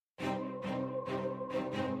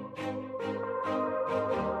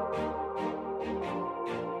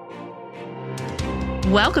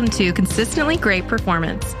Welcome to Consistently Great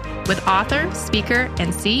Performance with author, speaker,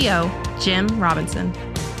 and CEO, Jim Robinson.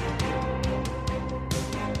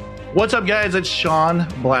 What's up, guys? It's Sean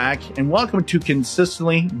Black, and welcome to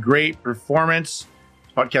Consistently Great Performance,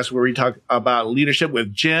 podcast where we talk about leadership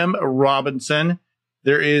with Jim Robinson.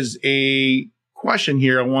 There is a question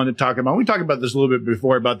here I want to talk about. We talked about this a little bit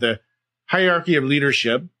before about the hierarchy of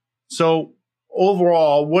leadership. So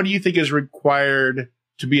overall, what do you think is required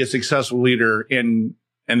to be a successful leader in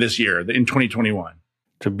this year, in 2021?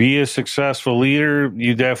 To be a successful leader,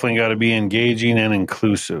 you definitely got to be engaging and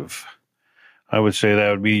inclusive. I would say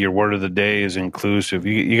that would be your word of the day, is inclusive.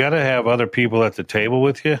 You got to have other people at the table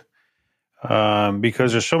with you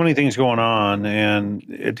because there's so many things going on, and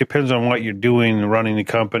it depends on what you're doing, running the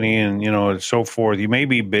company and so forth. You may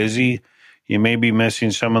be busy. You may be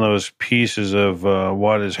missing some of those pieces of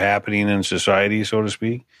what is happening in society, so to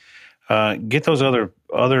speak. Get those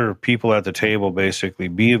other people at the table, basically.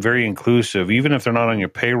 Be very inclusive. Even if they're not on your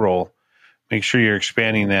payroll, make sure you're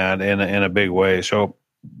expanding that in a big way. So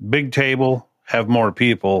big table, have more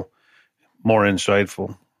people, more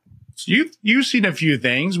insightful. So you've seen a few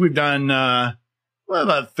things. We've done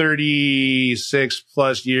about 36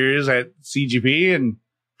 plus years at CGP and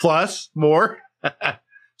plus more.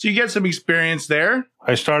 So you get some experience there.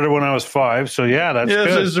 I started when I was 5, so yeah, that's good.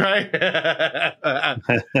 This is right.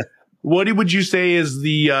 What would you say is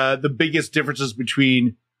the biggest differences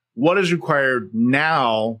between what is required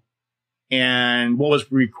now and what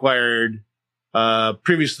was required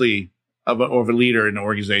previously of a leader in an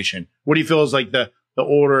organization? What do you feel is like the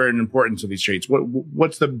order and importance of these traits?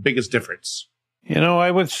 What's the biggest difference? I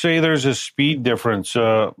would say there's a speed difference.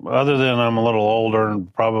 Other than I'm a little older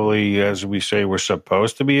and probably, as we say, we're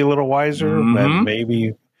supposed to be a little wiser, and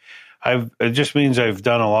maybe it just means I've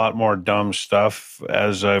done a lot more dumb stuff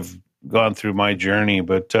as I've gone through my journey.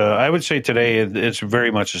 But I would say today it's very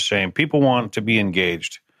much the same. People want to be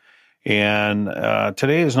engaged. And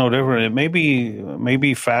today is no different. It may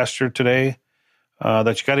be faster today,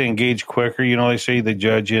 that you got to engage quicker. They say they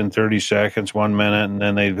judge you in 30 seconds, 1 minute, and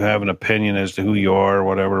then they have an opinion as to who you are or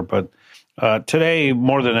whatever. But today,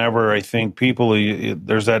 more than ever, I think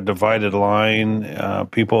there's that divided line.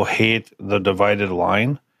 People hate the divided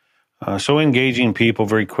line. So engaging people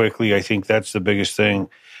very quickly, I think that's the biggest thing.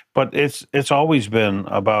 But it's always been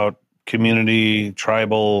about community,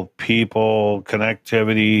 tribal people,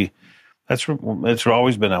 connectivity. It's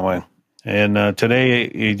always been that way. And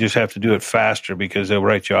today, you just have to do it faster because they'll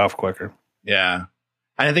write you off quicker. Yeah.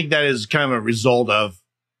 I think that is kind of a result of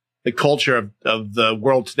the culture of the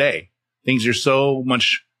world today. Things are so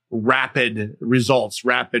much rapid results,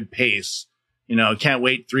 rapid pace. Can't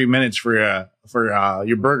wait 3 minutes for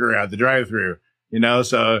your burger at the drive-thru.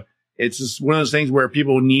 So it's just one of those things where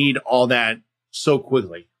people need all that so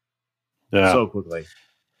quickly. Yeah. So quickly.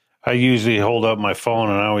 I usually hold up my phone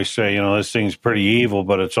and I always say, this thing's pretty evil,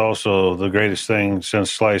 but it's also the greatest thing since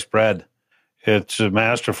sliced bread. It's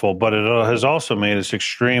masterful, but it has also made us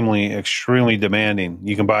extremely, extremely demanding.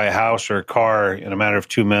 You can buy a house or a car in a matter of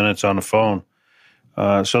 2 minutes on the phone.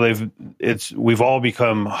 So we've all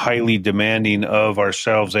become highly demanding of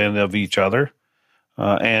ourselves and of each other,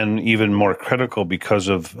 and even more critical because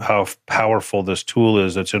of how powerful this tool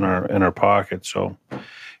is that's in our pocket. So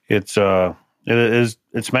it's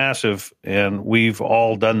massive, and we've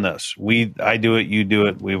all done this. I do it, you do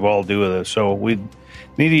it, we've all do this. So we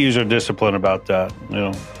need to use our discipline about that.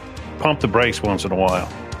 Pump the brakes once in a while.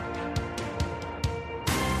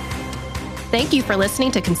 Thank you for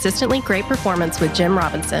listening to Consistently Great Performance with Jim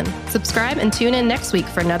Robinson. Subscribe and tune in next week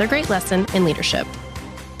for another great lesson in leadership.